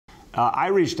I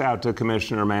reached out to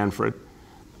Commissioner Manfred,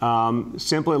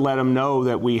 simply let him know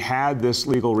that we had this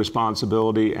legal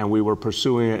responsibility and we were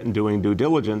pursuing it and doing due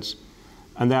diligence,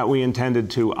 and that we intended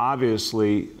to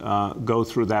obviously go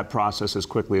through that process as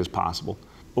quickly as possible.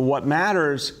 But what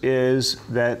matters is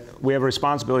that we have a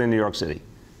responsibility in New York City.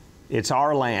 It's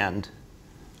our land.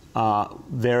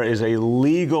 There is a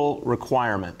legal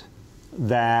requirement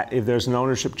that if there's an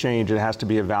ownership change, it has to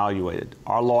be evaluated.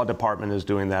 Our law department is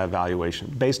doing that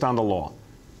evaluation based on the law.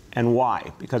 And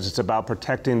why? Because it's about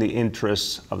protecting the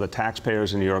interests of the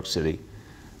taxpayers in New York City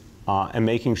and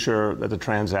making sure that the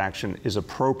transaction is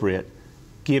appropriate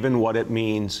given what it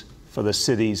means for the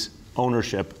city's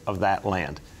ownership of that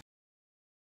land.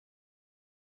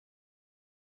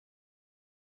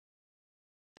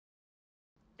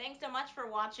 Thanks so much for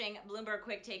watching Bloomberg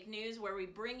Quick Take News, where we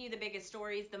bring you the biggest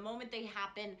stories the moment they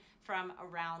happen from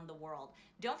around the world.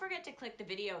 Don't forget to click the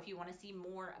video if you want to see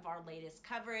more of our latest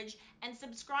coverage, and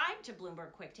subscribe to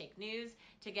Bloomberg Quick Take News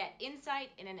to get insight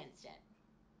in an instant.